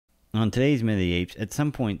On today's Minute of the Apes, at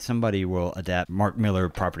some point, somebody will adapt Mark Millar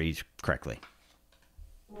properties correctly.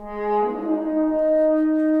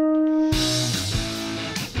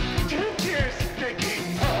 Take your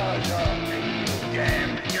sticking paws off me, you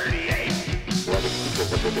damn dirty ape! What is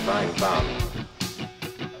the divine bomb?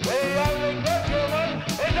 The only good human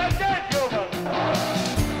is a dead human!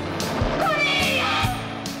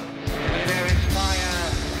 There is fire,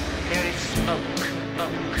 there is smoke.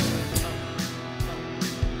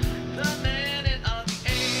 The minute of the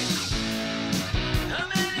apes. The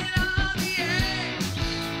minute of the apes.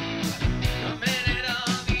 The minute of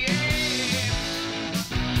the apes.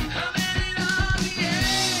 The minute of the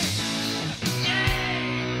apes. Yay!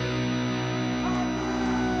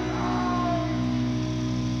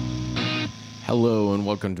 Hello and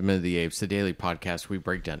welcome to Minute of the Apes, the daily podcast. We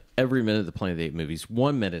break down every minute of the Planet of the Apes movies,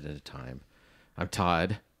 1 minute at a time. I'm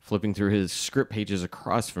Todd. Flipping through his script pages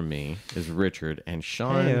across from me is Richard and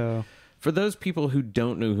Sean. Heyo. For those people who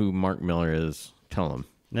don't know who Mark Millar is, tell them.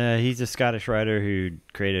 He's a Scottish writer who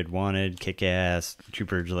created Wanted, Kick-Ass,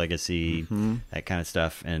 Trooper's Legacy, that kind of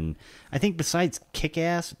stuff. And I think besides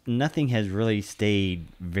Kick-Ass, nothing has really stayed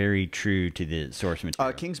very true to the source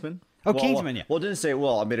material. Kingsman. Oh, Kingsman, yeah. Well, it didn't say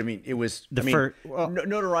I mean, it was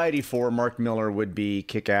notoriety for Mark Millar would be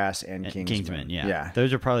Kick-Ass and Kingsman. Kingsman, yeah.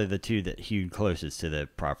 Those are probably the two that hewed closest to the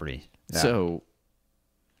property. Yeah. So,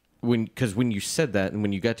 when you said that and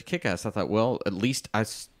when you got to Kick-Ass, I thought, well, at least I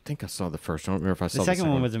think I saw the first one. I don't remember if I saw The second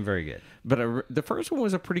one wasn't very good. But the first one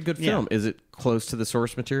was a pretty good film. Yeah. Is it close to the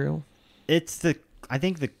source material? It's I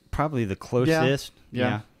think probably the closest.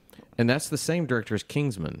 Yeah. And that's the same director as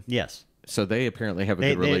Kingsman. Yes. So they apparently have a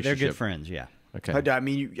good relationship. They're good friends, yeah. Okay. I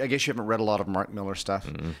mean, I guess you haven't read a lot of Mark Millar stuff.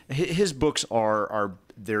 His books are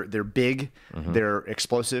they're big, they're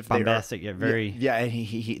explosive, Bombastic, they are, yeah, very... Yeah,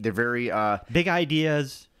 and they're very... big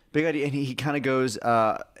ideas. Big idea, and he kind of goes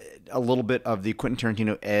a little bit of the Quentin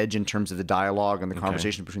Tarantino edge in terms of the dialogue and the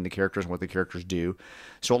conversation between the characters and what the characters do.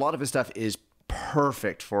 So a lot of his stuff is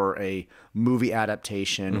perfect for a movie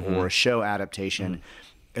adaptation or a show adaptation.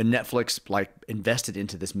 And Netflix invested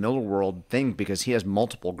into this Miller World thing because he has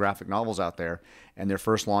multiple graphic novels out there, and their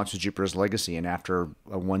first launch was Jupiter's Legacy, and after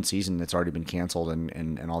one season, it's already been canceled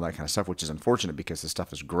and all that kind of stuff, which is unfortunate because the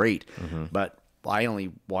stuff is great. But I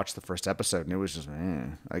only watched the first episode, and it was just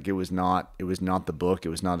it was not the book. It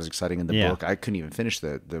was not as exciting in the book. I couldn't even finish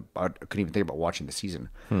I couldn't even think about watching the season.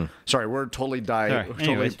 Sorry, we're totally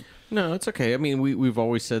Anyways. No, it's okay. I mean, we've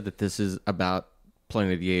always said that this is about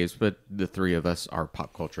Planet of the Apes, but the three of us are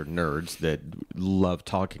pop culture nerds that love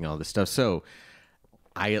talking all this stuff. So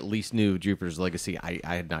I at least knew Jupiter's Legacy. I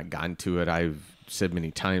had not gotten to it. I've said many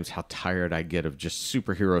times how tired I get of just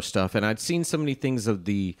superhero stuff. And I'd seen so many things of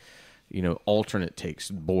the, alternate takes,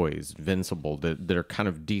 Boys, Invincible, that are kind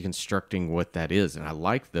of deconstructing what that is. And I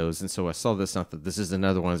like those. And so I saw this, not that this is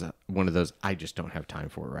another one of those, I just don't have time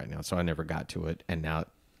for it right now. So I never got to it. And now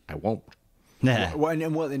I won't. Nah.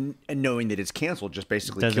 And knowing that it's canceled just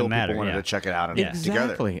basically Doesn't killed matter, people wanted yeah. to check it out and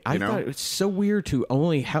Exactly. together. I thought it's so weird to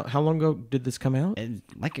only how long ago did this come out?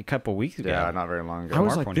 Like a couple weeks ago. Yeah, not very long ago. I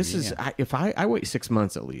was our like, point of this view, is yeah. if I wait 6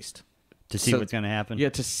 months at least To see what's going to happen. Yeah,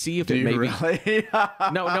 to see if Do it you maybe. really?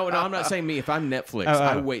 No, I'm not saying me. If I'm Netflix,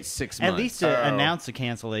 I wait 6 months. At least to announce the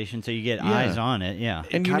cancellation so you get eyes on it, yeah.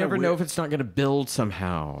 and you kinda never know weird. if it's not going to build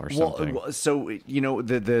somehow or something. Well, so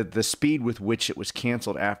the speed with which it was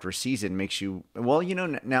canceled after a season makes you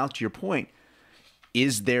now to your point,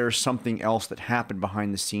 is there something else that happened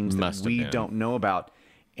behind the scenes Must that have we been. don't know about?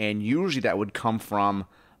 And usually that would come from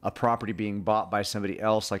a property being bought by somebody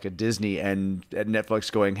else, like a Disney, and at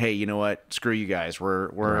Netflix going, "Hey, you know what? Screw you guys. We're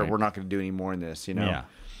not going to do any more in this." Yeah.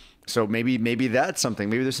 So maybe that's something.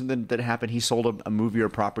 Maybe there's something that happened. He sold a movie or a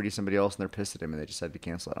property to somebody else, and they're pissed at him, and they decided to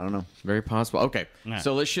cancel it. I don't know. Very possible. Okay,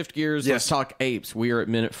 so let's shift gears. Yes. Let's talk apes. We are at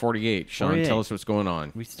minute 48. Sean, 48. tell us what's going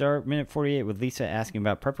on. We start minute 48 with Lisa asking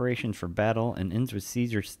about preparations for battle and ends with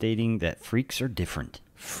Caesar stating that freaks are different.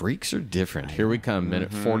 Freaks are different. Here we come.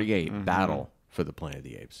 Minute 48. Battle for the Planet of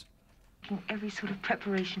the Apes. Every sort of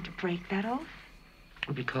preparation to break that oath?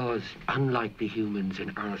 Because, unlike the humans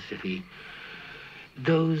in our city,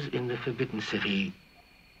 those in the Forbidden City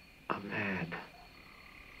are mad.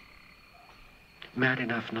 Mad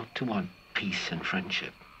enough not to want peace and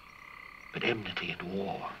friendship, but enmity and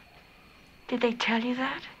war. Did they tell you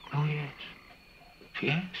that? Oh, yes.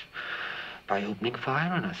 Yes. By opening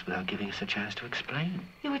fire on us without giving us a chance to explain.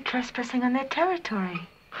 You were trespassing on their territory.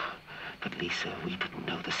 But, Lisa, we didn't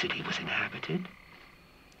know the city was inhabited.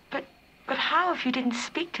 But how, if you didn't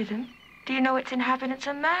speak to them, do you know its inhabitants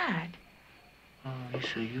are mad? Oh,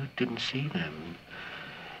 Lisa, you didn't see them.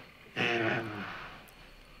 They're,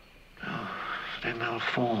 They're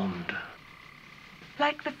malformed.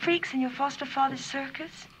 Like the freaks in your foster father's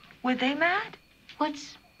circus? Were they mad?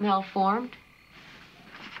 What's malformed?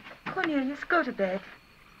 Cornelius, go to bed.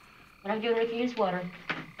 What I'm doing, Ricky, use water.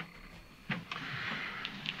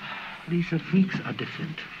 Lisa, freaks are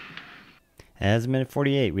different. As minute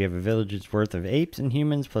 48, we have a village's worth of apes and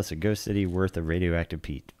humans plus a ghost city worth of radioactive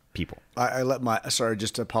people. I let my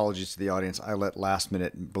just apologies to the audience. I let last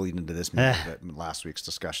minute bleed into this minute last week's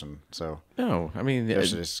discussion. So No, I mean,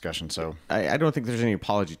 there's a discussion. So I don't think there's any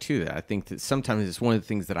apology to that. I think that sometimes it's one of the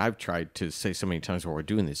things that I've tried to say so many times while we're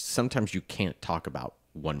doing this. Sometimes you can't talk about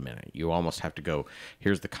 1 minute. You almost have to go,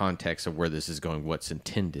 here's the context of where this is going, what's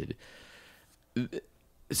intended.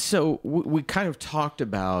 So we kind of talked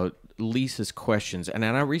about Lisa's questions, and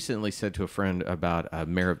I recently said to a friend about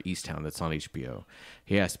Mayor of Easttown that's on HBO.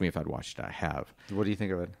 He asked me if I'd watched it. I have. what do you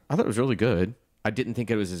think of it? I thought it was really good. I didn't think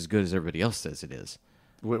it was as good as everybody else says it is.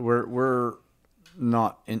 We're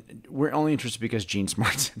not we're only interested because Gene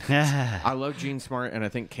Smart's in it. I love Jean Smart, and I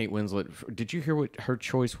think Kate Winslet. Did you hear what her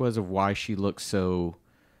choice was of why she looks so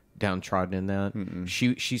downtrodden in that?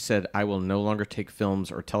 She said, I will no longer take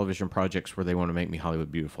films or television projects where they want to make me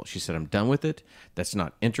Hollywood beautiful. She said, I'm done with it. That's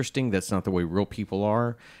not interesting. That's not the way real people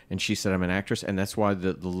are. And she said, I'm an actress. And that's why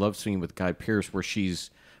the love scene with Guy Pearce, where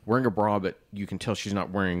she's wearing a bra, but you can tell she's not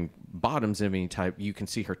wearing bottoms of any type. You can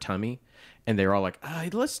see her tummy. And they're all like,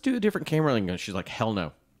 let's do a different camera angle. She's like, hell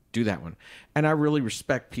no. Do that one. And I really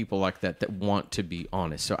respect people like that want to be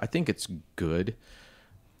honest. So I think it's good.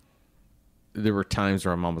 There were times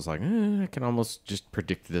where my mom was like, I can almost just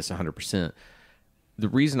predict this 100%. The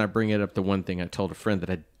reason I bring it up, the one thing I told a friend that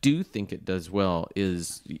I do think it does well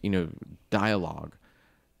is, dialogue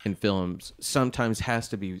in films sometimes has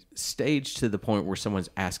to be staged to the point where someone's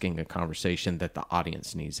asking a conversation that the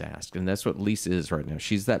audience needs asked. And that's what Lisa is right now.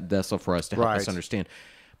 She's that vessel for us to help us understand.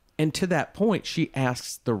 And to that point, she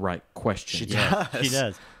asks the right questions. She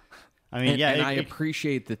does. I mean, I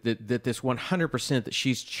appreciate that this 100% that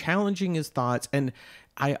she's challenging his thoughts. And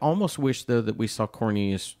I almost wish, though, that we saw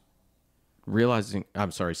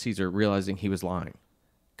Caesar realizing he was lying.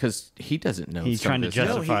 Because he doesn't know. He's trying to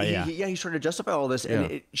justify, he's trying to justify all this.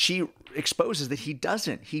 And she exposes that he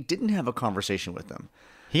doesn't. He didn't have a conversation with them.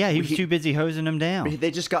 Yeah, he was too busy hosing them down. They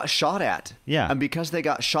just got shot at. Yeah. And because they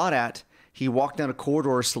got shot at, he walked down a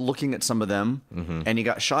corridor looking at some of them, and he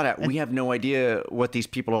got shot at. We have no idea what these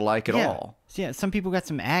people are like at all. Yeah, some people got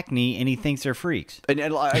some acne, and he thinks they're freaks. And I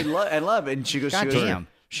love it. And she goes, damn.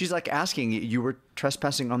 She's like asking, you were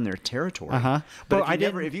trespassing on their territory. But But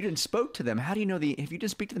if you didn't spoke to them, how do you know if you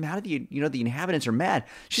didn't speak to them, how do you know the inhabitants are mad?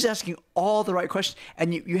 She's asking all the right questions,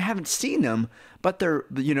 and you haven't seen them, but they're,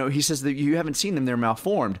 he says that you haven't seen them, they're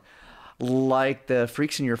malformed. Like the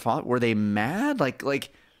freaks in your fault, were they mad?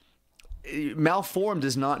 Like malformed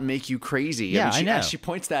does not make you crazy. Yeah, I know. She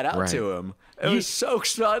points that out to him. It was so.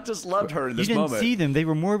 I just loved her in this moment. You didn't moment. see them; they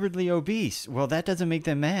were morbidly obese. Well, that doesn't make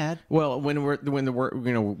them mad. Well,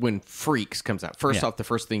 when freaks comes out, first off, the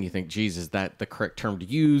first thing you think, geez, is that the correct term to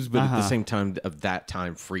use? But at the same time, of that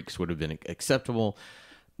time, freaks would have been acceptable.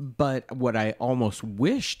 But what I almost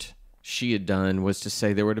wished she had done was to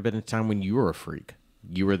say there would have been a time when you were a freak.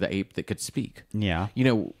 You were the ape that could speak. Yeah.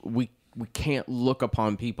 We can't look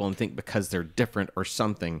upon people and think because they're different or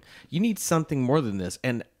something. You need something more than this.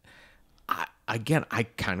 And I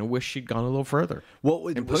kind of wish she'd gone a little further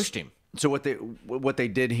and pushed him. So what they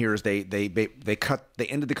did here is they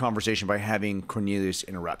ended the conversation by having Cornelius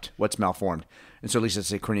interrupt. What's malformed? And so Lisa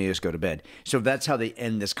said, Cornelius, go to bed. So that's how they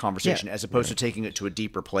end this conversation, as opposed to taking it to a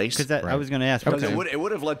deeper place. Because I was going to ask. Because it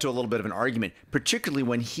would have led to a little bit of an argument, particularly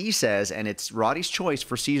when he says, and it's Roddy's choice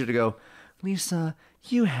for Caesar to go, Lisa,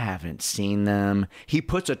 you haven't seen them. He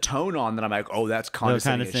puts a tone on that I'm like, oh, that's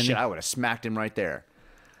condescending as shit. I would have smacked him right there.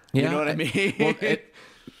 You know what I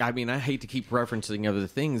mean? I hate to keep referencing other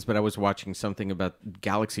things, but I was watching something about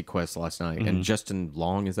Galaxy Quest last night, and Justin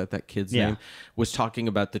Long, is that kid's name, was talking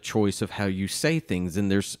about the choice of how you say things.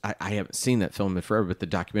 And I haven't seen that film in forever, but the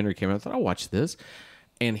documentary came out. I thought, I'll watch this.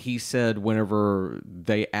 And he said whenever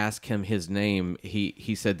they asked him his name,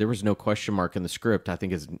 he said there was no question mark in the script. I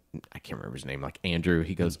can't remember his name, like Andrew.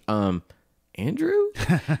 He goes, Andrew?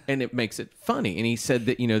 And it makes it funny. And he said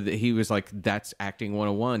that, that he was like, that's acting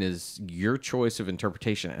 101 is your choice of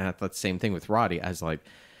interpretation. And I thought the same thing with Roddy. I was like,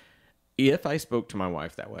 if I spoke to my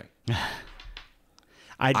wife that way,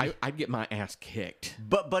 I'd get my ass kicked.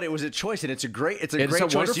 But it was a choice, and it's a great choice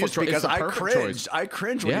to use because I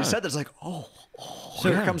cringed when you said that. It's like,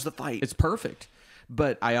 here comes the fight. It's perfect.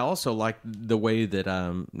 But I also like the way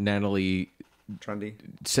that Natalie Trendy.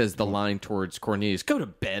 says the line towards Cornelius, "Go to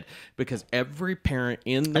bed," because every parent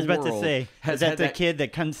in the I was about world to say, has is that had the kid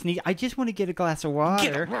that comes sneak? I just want to get a glass of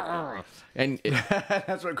water. and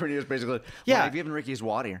That's what Cornelius basically. Yeah. Well, I've given Ricky his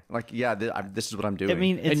water. Like, yeah, this is what I'm doing. I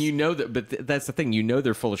mean, it's, and you know that, but that's the thing. You know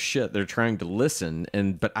they're full of shit. They're trying to listen,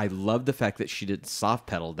 but I love the fact that she didn't soft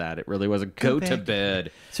pedal that. It really was a go to back.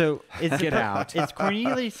 bed. so Get out. Is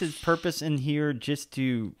Cornelius's purpose in here just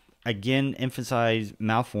to again emphasize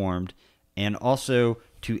malformed, and also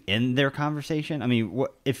to end their conversation? I mean,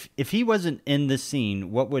 what if he wasn't in this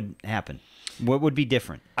scene? What would happen? What would be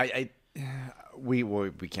different? We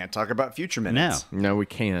can't talk about future minutes. No, we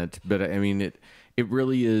can't. But I mean, it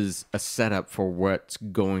really is a setup for what's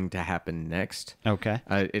going to happen next. Okay.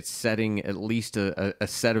 It's setting at least a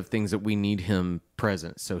set of things that we need him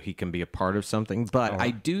present so he can be a part of something. But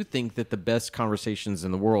I do think that the best conversations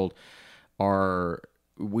in the world are,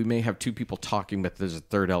 we may have two people talking, but there's a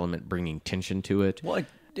third element bringing tension to it. Well,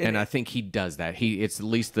 and I think he does that. It's at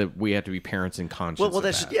least that we have to be parents in conscience. Well, of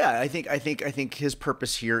that's that. yeah. I think his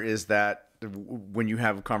purpose here is that when you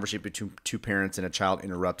have a conversation between two parents and a child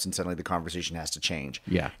interrupts, and suddenly the conversation has to change.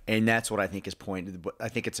 Yeah. And that's what I think is point. I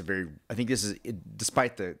think this is,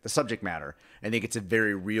 despite the subject matter, I think it's a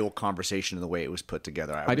very real conversation in the way it was put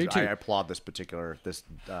together. I do too. I applaud this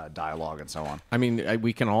dialogue and so on. I mean,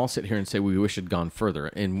 we can all sit here and say we wish it had gone further.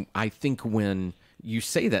 And I think when you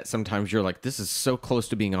say that, sometimes you're like, this is so close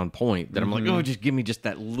to being on point that I'm like, oh, just give me just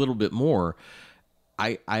that little bit more.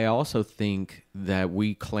 I also think that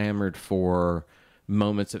we clamored for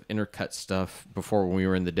moments of intercut stuff before when we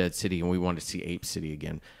were in the Dead City and we wanted to see Ape City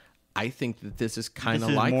again. I think that this is kind of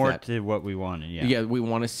like more that. to what we wanted. Yeah. Yeah, we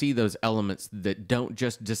want to see those elements that don't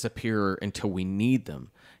just disappear until we need them.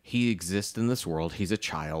 He exists in this world. He's a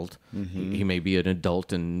child. He may be an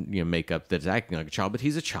adult and makeup that's acting like a child, but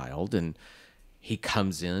he's a child, and he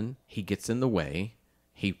comes in. He gets in the way.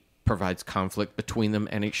 He provides conflict between them,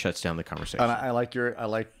 and it shuts down the conversation. And I like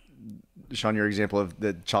Sean, your example of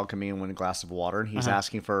the child coming in with a glass of water, and he's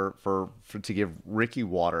asking for to give Ricky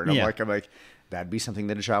water, and I'm like, that'd be something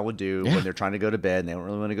that a child would do when they're trying to go to bed and they don't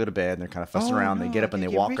really want to go to bed and they're kind of fussing around. They get up and they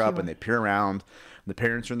walk up and they peer around. The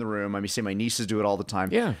parents are in the room. I mean, see, my nieces do it all the time.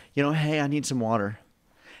 Yeah. Hey, I need some water.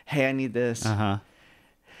 Hey, I need this.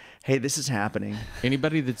 Hey, this is happening.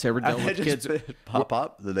 Anybody that's ever dealt with kids pop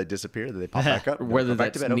up, then they disappear, then they pop back up. whether go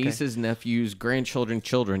back to that's bed. Okay. nieces, nephews, grandchildren,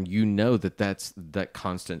 children, that's that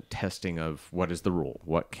constant testing of what is the rule,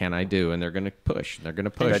 what can I do, and they're going to push. They're going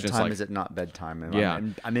to push. It's Bedtime, like, is it not bedtime? And Yeah.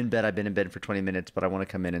 I'm in bed. I've been in bed for 20 minutes, but I want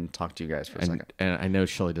to come in and talk to you guys for a second. and I know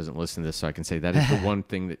Shelley doesn't listen to this, so I can say that is the one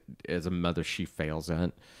thing that, as a mother, she fails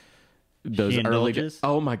at. Those She early indulges?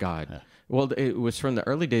 oh my God. Well, it was from the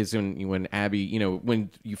early days when Abby,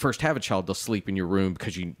 when you first have a child, they'll sleep in your room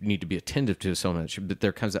because you need to be attentive to so much. But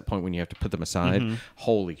there comes that point when you have to put them aside.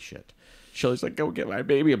 Holy shit. Shelley's like, go get my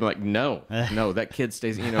baby. I'm like, no, that kid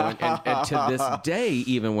stays, and to this day,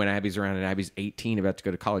 even when Abby's around and Abby's 18, about to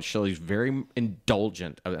go to college, Shelley's very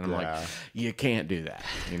indulgent. And I'm like, you can't do that.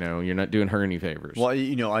 You're not doing her any favors. Well,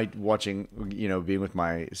 watching, being with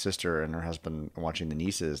my sister and her husband, watching the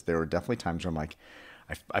nieces, there were definitely times where I'm like,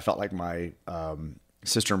 I felt like my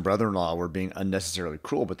sister and brother-in-law were being unnecessarily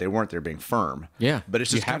cruel, but they weren't. They're being firm. Yeah. But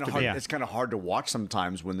it's You just have kind of to hard. be. It's kind of hard to watch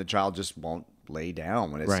sometimes when the child just won't lay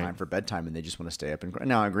down when it's Right. time for bedtime and they just want to stay up. And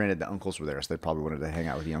now, granted, the uncles were there, so they probably wanted to hang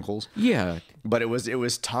out with the uncles. Yeah. But it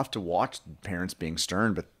was tough to watch parents being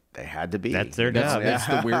stern, but they had to be. That's their That's, job. that's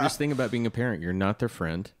the weirdest thing about being a parent. You're not their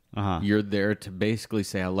friend. You're there to basically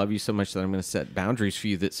say, I love you so much that I'm going to set boundaries for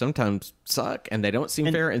you that sometimes suck and they don't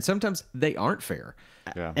seem fair, and sometimes they aren't fair.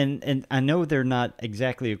 Yeah. And I know they're not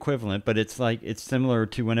exactly equivalent, but it's similar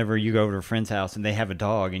to whenever you go over to a friend's house and they have a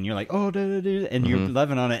dog and you're like, oh, and you're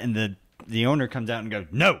loving on it, and the owner comes out and goes,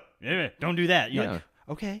 no, don't do that. You're like,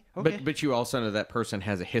 okay. But you also know that person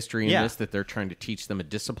has a history in this, that they're trying to teach them a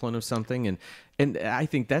discipline of something, and I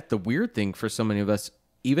think that's the weird thing for so many of us,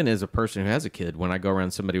 even as a person who has a kid. When I go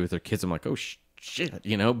around somebody with their kids, I'm like, oh shit,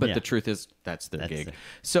 but the truth is that's their gig.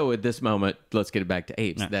 So at this moment, let's get it back to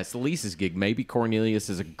Apes. That's Lisa's gig. Maybe Cornelius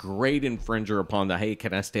is a great infringer upon the, hey,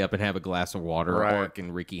 can I stay up and have a glass of water, or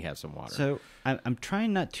can Ricky have some water? So I'm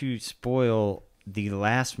trying not to spoil the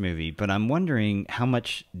last movie, but I'm wondering how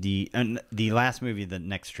much the last movie, the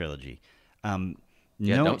next trilogy.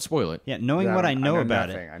 Don't spoil it. Yeah, knowing what I know about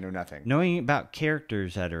nothing. it, I know nothing. knowing about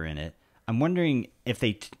characters that are in it, I'm wondering if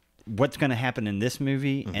what's going to happen in this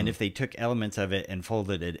movie, and if they took elements of it and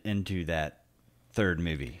folded it into that third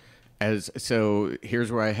movie. So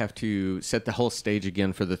here's where I have to set the whole stage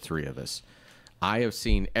again for the three of us. I have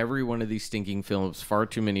seen every one of these stinking films far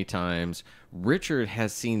too many times. Richard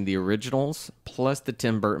has seen the originals plus the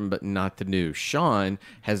Tim Burton, but not the new. Sean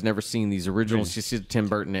has never seen these originals. He's seen Tim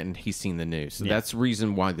Burton, and he's seen the new. So that's the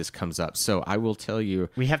reason why this comes up. So I will tell you.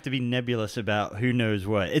 We have to be nebulous about who knows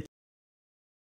what.